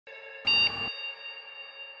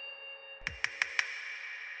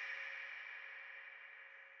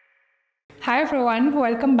Hi everyone,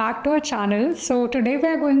 welcome back to our channel. So today we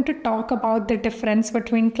are going to talk about the difference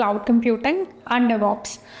between cloud computing and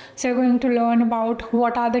DevOps. So we're going to learn about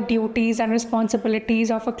what are the duties and responsibilities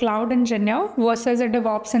of a cloud engineer versus a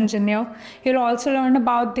DevOps engineer. You'll also learn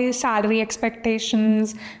about the salary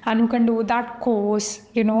expectations and who can do that course,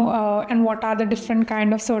 and what are the different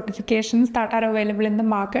kind of certifications that are available in the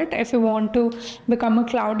market if you want to become a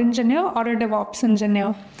cloud engineer or a DevOps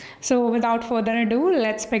engineer. So without further ado,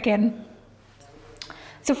 let's begin.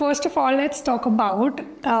 So first of all, let's talk about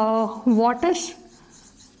what is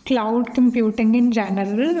cloud computing in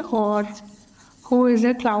general, or who is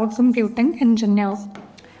a cloud computing engineer.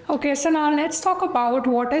 Okay, so now let's talk about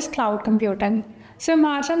what is cloud computing. So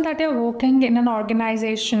imagine that you're working in an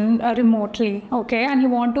organization remotely, okay, and you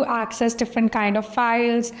want to access different kind of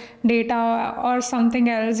files, data, or something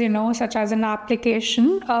else, such as an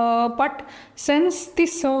application. But since the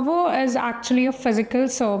server is actually a physical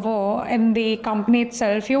server in the company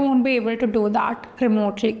itself, you won't be able to do that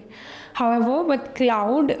remotely. However, with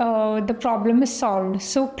cloud, the problem is solved.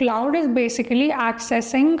 So cloud is basically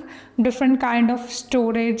accessing different kind of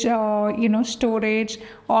storage, storage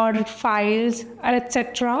or files,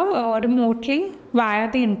 etc., remotely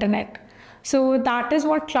via the internet. So that is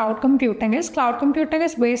what cloud computing is. Cloud computing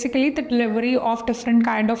is basically the delivery of different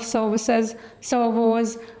kind of services,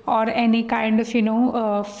 servers, or any kind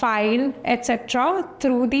of, file, etc.,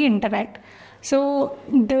 through the internet. So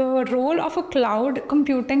the role of a cloud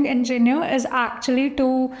computing engineer is actually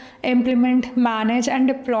to implement, manage, and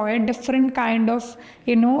deploy different kind of,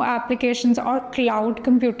 applications or cloud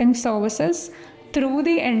computing services through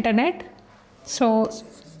the internet. So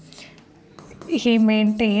he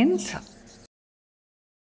maintains,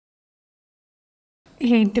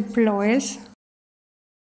 he deploys,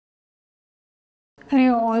 and he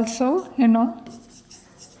also,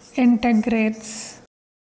 integrates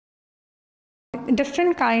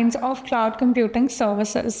different kinds of cloud computing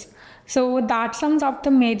services. So that sums up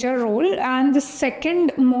the major role. And the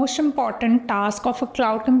second most important task of a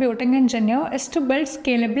cloud computing engineer is to build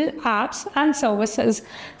scalable apps and services.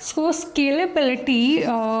 So scalability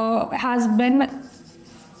has been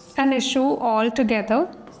an issue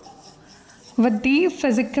altogether with the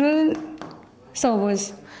physical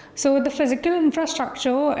servers. So the physical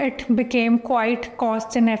infrastructure, it became quite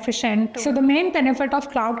cost inefficient. So the main benefit of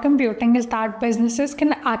cloud computing is that businesses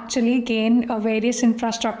can actually gain various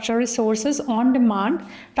infrastructure resources on demand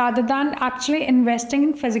rather than actually investing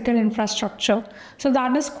in physical infrastructure. So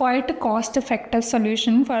that is quite a cost-effective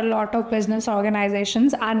solution for a lot of business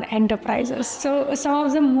organizations and enterprises. So some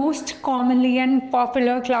of the most commonly and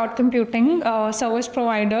popular cloud computing service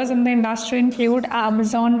providers in the industry include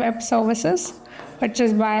Amazon Web Services, which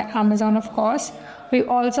is by Amazon, of course. We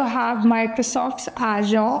also have Microsoft's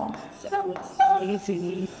Azure.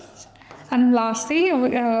 And lastly,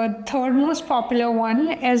 third most popular one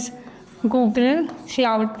is Google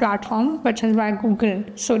Cloud Platform, which is by Google,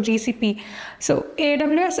 so GCP. So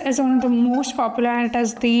AWS is one of the most popular, and it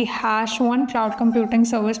is the #1 cloud computing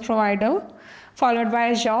service provider, followed by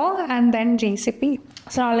Azure and then GCP.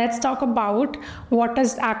 So now let's talk about what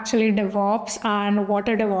is actually DevOps and what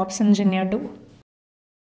a DevOps engineer do.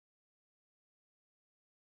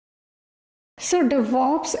 So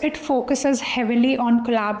DevOps, it focuses heavily on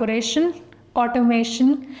collaboration,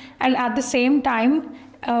 automation, and at the same time,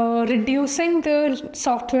 reducing the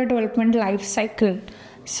software development life cycle.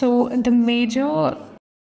 So the major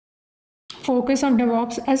focus of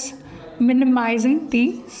DevOps is minimizing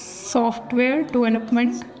the software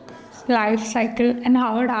development life cycle, and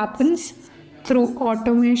how it happens through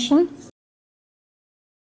automation,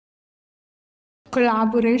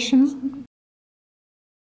 collaboration,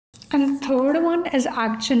 and third one is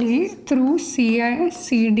actually through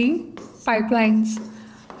CI/CD pipelines.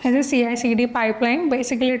 As a CI/CD pipeline,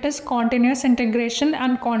 basically it is continuous integration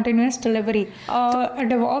and continuous delivery. A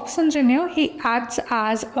DevOps engineer, he acts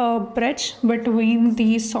as a bridge between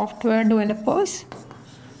these software developers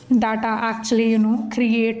that are actually,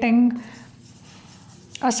 creating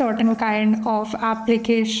a certain kind of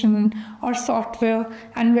application or software,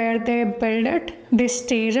 and where they build it, they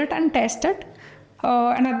stage it and test it.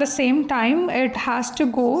 And at the same time, it has to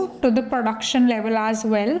go to the production level as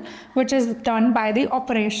well, which is done by the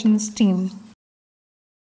operations team.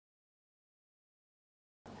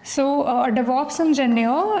 So a DevOps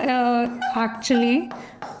engineer actually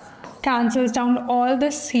cancels down all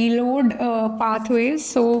the siloed pathways.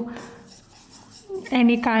 So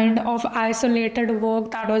any kind of isolated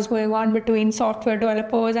work that was going on between software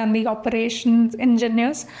developers and the operations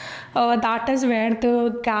engineers. That is where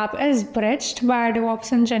the gap is bridged by a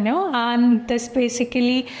DevOps engineer, and this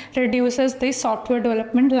basically reduces the software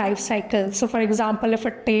development life cycle. So for example, if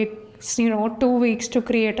it takes 2 weeks to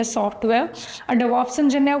create a software, a DevOps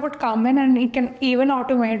engineer would come in and he can even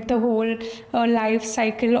automate the whole life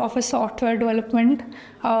cycle of a software development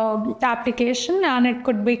application, and it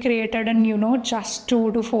could be created in just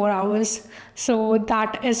 2 to 4 hours. So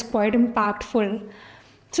that is quite impactful.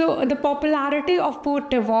 So the popularity of both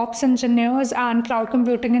DevOps engineers and cloud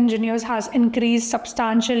computing engineers has increased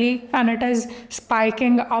substantially, and it is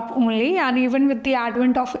spiking up only. And even with the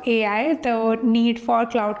advent of AI, the need for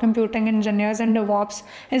cloud computing engineers and DevOps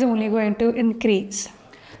is only going to increase.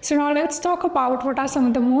 So now let's talk about what are some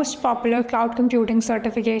of the most popular cloud computing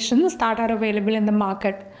certifications that are available in the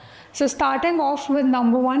market. So starting off with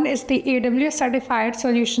number 1 is the AWS Certified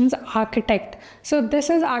Solutions Architect. So this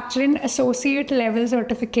is actually an associate level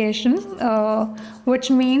certification, which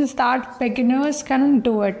means that beginners can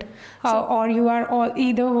do it. Or you are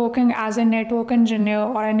either working as a network engineer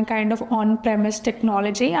or any kind of on-premise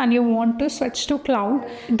technology and you want to switch to cloud,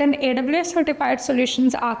 then AWS Certified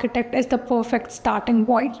Solutions Architect is the perfect starting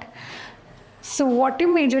point. So what you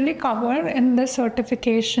majorly cover in this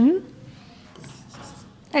certification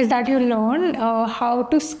is that you learn how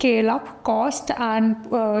to scale up cost and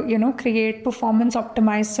create performance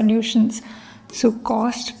optimized solutions. So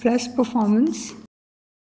cost plus performance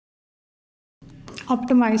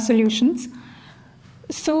optimized solutions.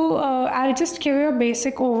 So I'll just give you a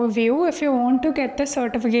basic overview. If you want to get the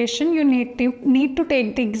certification, you need to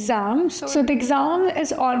take the exam. So the exam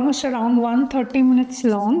is almost around 130 minutes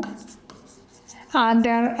long, and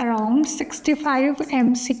there are around 65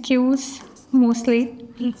 MCQs mostly.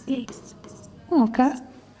 Okay.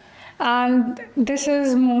 And this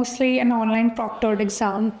is mostly an online proctored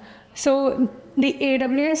exam. So the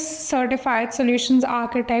AWS Certified Solutions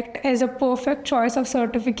Architect is a perfect choice of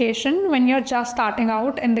certification when you're just starting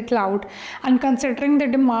out in the cloud. And considering the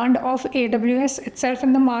demand of AWS itself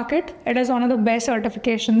in the market, it is one of the best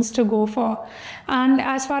certifications to go for. And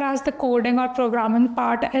as far as the coding or programming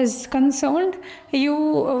part is concerned, you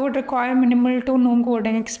would require minimal to no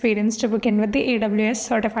coding experience to begin with the AWS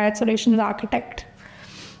Certified Solutions Architect.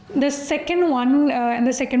 The second one and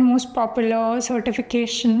the second most popular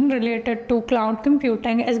certification related to cloud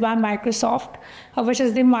computing is by Microsoft, which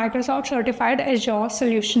is the Microsoft Certified Azure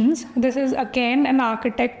Solutions. This is again an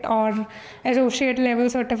architect or associate level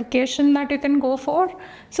certification that you can go for.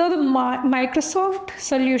 So the Microsoft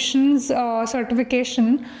Solutions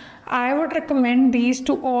certification, I would recommend these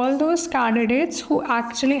to all those candidates who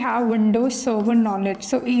actually have Windows Server knowledge.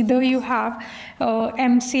 So either you have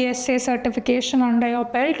MCSA certification under your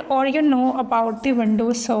belt or you know about the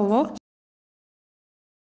Windows Server.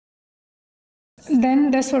 Then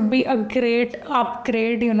this would be a great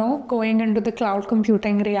upgrade, going into the cloud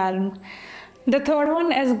computing realm. The third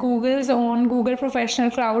one is Google's own Google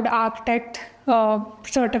Professional Cloud Architect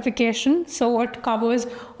certification. So it covers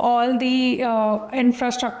all the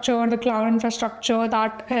infrastructure, the cloud infrastructure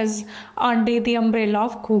that is under the umbrella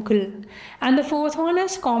of Google. And the fourth one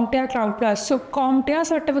is CompTIA Cloud Plus. So CompTIA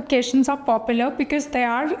certifications are popular because they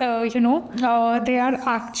are, they are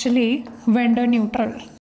actually vendor neutral.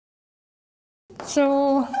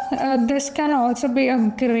 So this can also be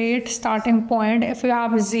a great starting point if you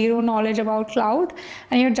have zero knowledge about cloud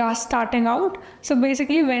and you're just starting out. So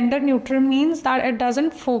basically vendor neutral means that it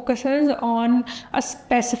doesn't focuses on a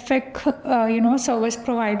specific service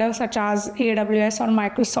provider such as AWS or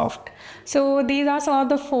Microsoft. So these are some of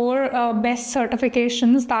the 4 best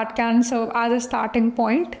certifications that can serve as a starting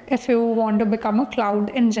point if you want to become a cloud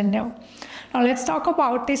engineer. Now let's talk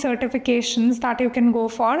about the certifications that you can go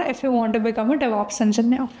for if you want to become a DevOps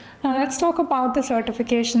engineer. Now let's talk about the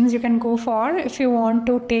certifications you can go for if you want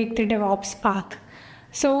to take the DevOps path.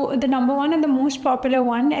 So the number 1 and the most popular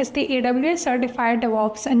one is the AWS Certified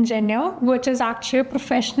DevOps Engineer, which is actually a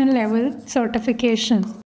professional level certification.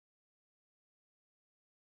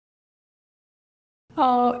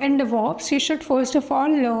 In DevOps, you should first of all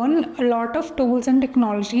learn a lot of tools and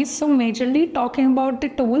technologies. So majorly talking about the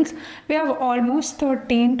tools, we have almost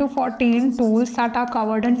 13 to 14 tools that are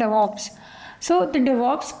covered in DevOps. So the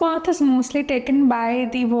DevOps path is mostly taken by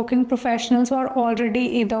the working professionals who are already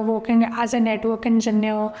either working as a network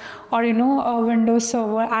engineer or a Windows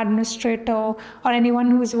Server administrator, or anyone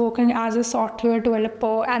who is working as a software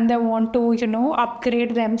developer and they want to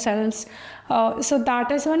upgrade themselves So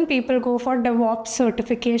that is when people go for DevOps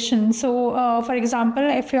certification. So for example,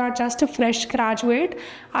 if you are just a fresh graduate,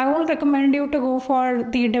 I will recommend you to go for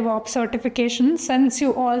the DevOps certification, since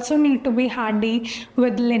you also need to be handy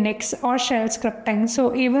with Linux or shell scripting.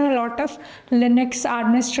 So even a lot of Linux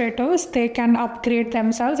administrators, they can upgrade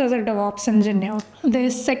themselves as a DevOps engineer. The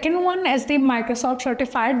second one is the Microsoft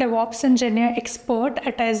Certified DevOps Engineer Expert.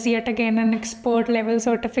 It is yet again an expert level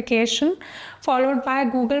certification, followed by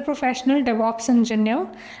Google Professional DevOps Engineer.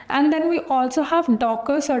 And then we also have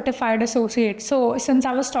Docker Certified Associate. So since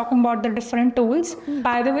I was talking about the different tools,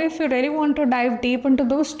 by the way, if you really want to dive deep into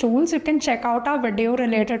those tools, you can check out our video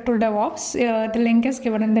related to DevOps. The link is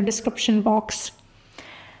given in the description box.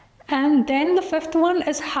 And then the fifth one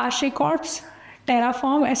is HashiCorp's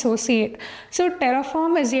Terraform Associate. So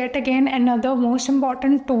Terraform is yet again another most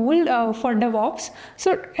important tool for DevOps.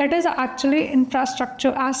 So it is actually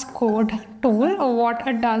infrastructure as code tool. What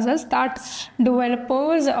it does is that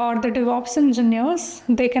developers or the DevOps engineers,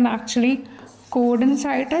 they can actually code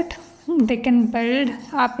inside it. They can build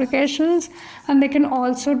applications, and they can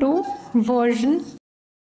also do version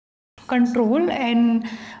control, and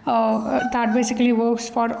that basically works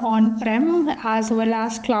for on-prem as well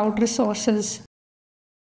as cloud resources.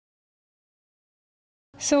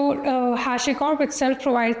 So HashiCorp itself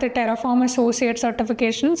provides the Terraform Associate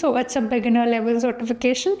certification. So it's a beginner level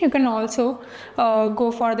certification. You can also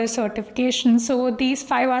go for this certification. So these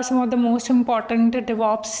 5 are some of the most important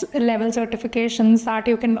DevOps level certifications that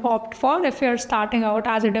you can opt for if you're starting out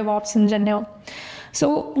as a DevOps engineer.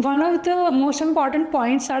 So one of the most important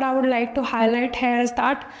points that I would like to highlight here is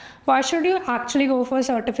that why should you actually go for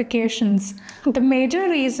certifications? The major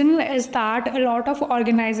reason is that a lot of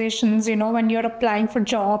organizations, when you're applying for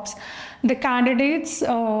jobs, the candidates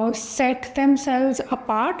set themselves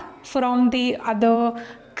apart from the other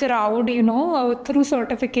crowd, through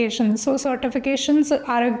certifications. So certifications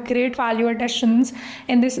are a great value additions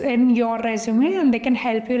in your resume, and they can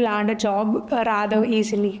help you land a job rather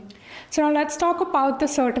easily. So now let's talk about the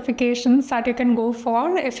certifications that you can go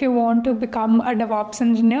for if you want to become a DevOps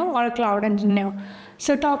engineer or a cloud engineer.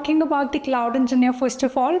 So talking about the cloud engineer, first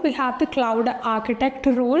of all, we have the cloud architect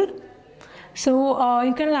role. So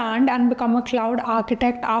you can land and become a cloud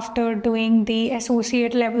architect after doing the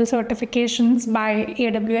associate level certifications by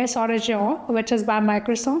AWS or Azure, which is by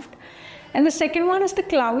Microsoft. And the second one is the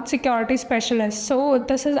cloud security specialist. So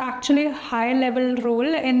this is actually a high level role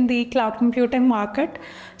in the cloud computing market.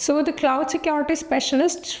 So the cloud security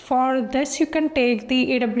specialist, for this you can take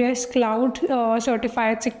the AWS cloud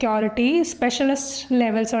certified security specialist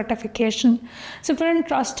level certification. So if you're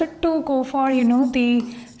interested to go for,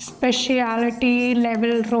 the specialty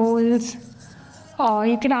level roles,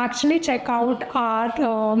 you can actually check out our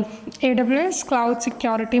AWS Cloud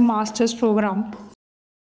Security Masters program.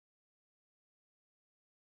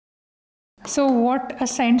 So what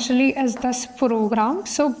essentially is this program?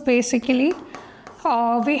 So basically,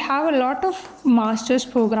 we have a lot of master's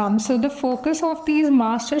programs. So the focus of these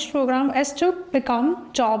master's program is to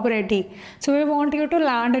become job ready. So we want you to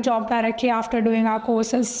land a job directly after doing our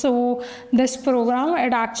courses. So this program,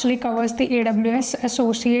 it actually covers the AWS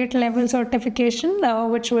associate level certification,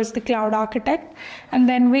 which was the cloud architect. And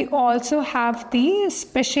then we also have the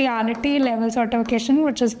specialty level certification,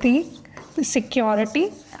 which is the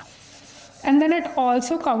security. And then it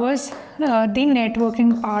also covers the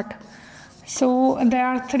networking part. So there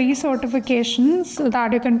are 3 certifications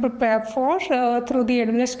that you can prepare for through the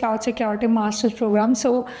AWS Cloud Security Masters program.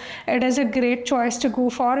 So it is a great choice to go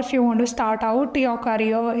for if you want to start out your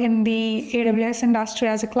career in the AWS industry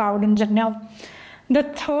as a cloud engineer. The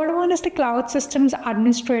third one is the cloud systems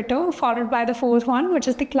administrator, followed by the fourth one, which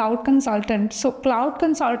is the cloud consultant. So cloud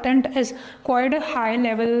consultant is quite a high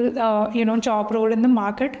level, job role in the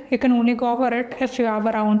market. You can only go for it if you have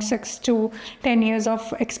around 6 to 10 years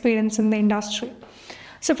of experience in the industry.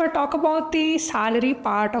 So if I talk about the salary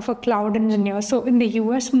part of a cloud engineer, so in the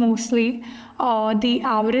US mostly, the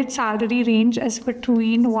average salary range is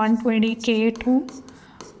between 120K to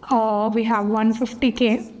we have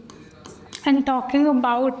 150K. And talking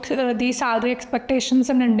about the salary expectations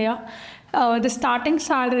in India, the starting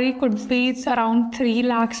salary could be around 3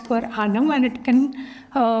 lakhs per annum, and it can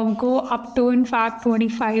go up to, in fact,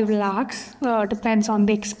 25 lakhs, depends on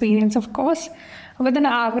the experience, of course, with an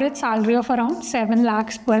average salary of around 7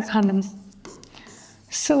 lakhs per annum.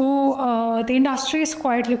 So the industry is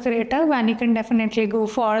quite lucrative, and you can definitely go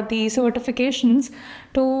for the certifications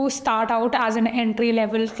to start out as an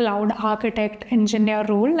entry-level cloud architect engineer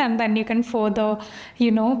role, and then you can further,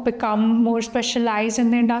 become more specialized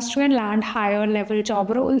in the industry and land higher level job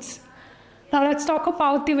roles. Now let's talk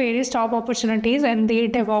about the various job opportunities in the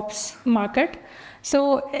DevOps market.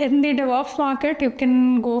 So in the DevOps market, you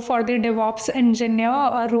can go for the DevOps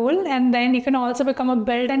engineer role, and then you can also become a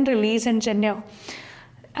build and release engineer.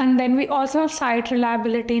 And then we also have site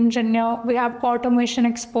reliability engineer. We have automation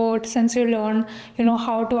expert, since you learn,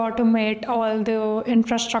 how to automate all the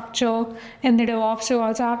infrastructure in the DevOps. You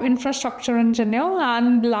also have infrastructure engineer,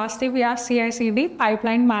 and lastly, we have CI/CD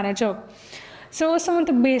pipeline manager. So some of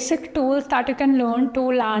the basic tools that you can learn to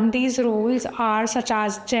land these roles are such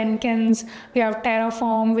as Jenkins, we have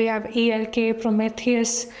Terraform, we have ELK,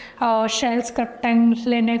 Prometheus, shell scripting,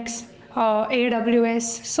 Linux,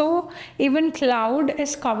 AWS. So even cloud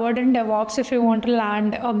is covered in DevOps if you want to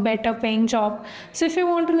land a better paying job. So if you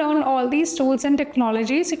want to learn all these tools and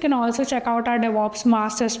technologies, you can also check out our DevOps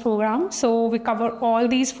Masters program. So we cover all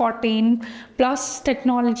these 14 plus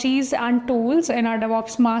technologies and tools in our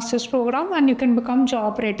DevOps Masters program, and you can become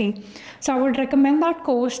job ready. So I would recommend that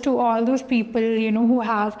course to all those people, who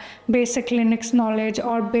have basic Linux knowledge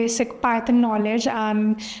or basic Python knowledge,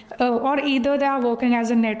 and or either they are working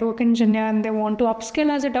as a network engineer and they want to upskill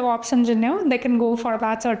as a DevOps engineer, they can go for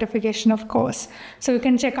that certification, of course. So you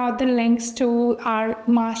can check out the links to our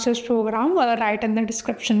master's program right in the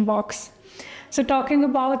description box. So talking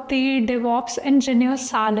about the DevOps engineer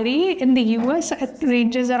salary in the US, it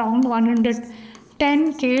ranges around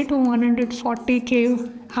 110K to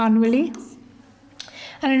 140K annually.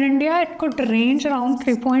 And in India, it could range around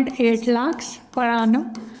 3.8 lakhs per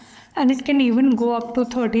annum. And it can even go up to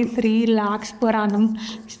 33 lakhs per annum.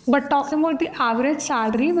 But talking about the average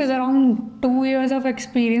salary with around 2 years of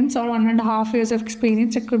experience or 1.5 years of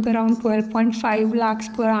experience, it could be around 12.5 lakhs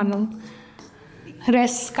per annum.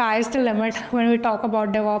 Rest, sky is the limit when we talk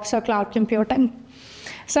about DevOps or cloud computing.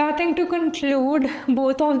 So I think to conclude,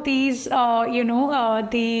 both of these,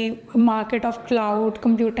 the market of cloud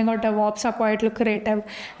computing or DevOps are quite lucrative,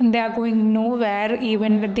 and they are going nowhere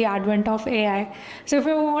even with the advent of AI. So if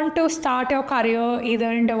you want to start your career either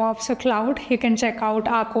in DevOps or cloud, you can check out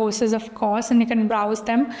our courses, of course, and you can browse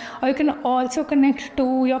them. Or you can also connect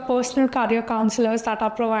to your personal career counselors that are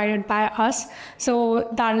provided by us. So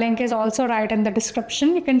that link is also right in the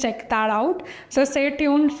description. You can check that out. So stay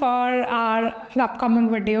tuned for our upcoming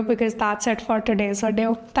video, because that's it for today's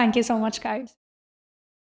video. Thank you so much, guys.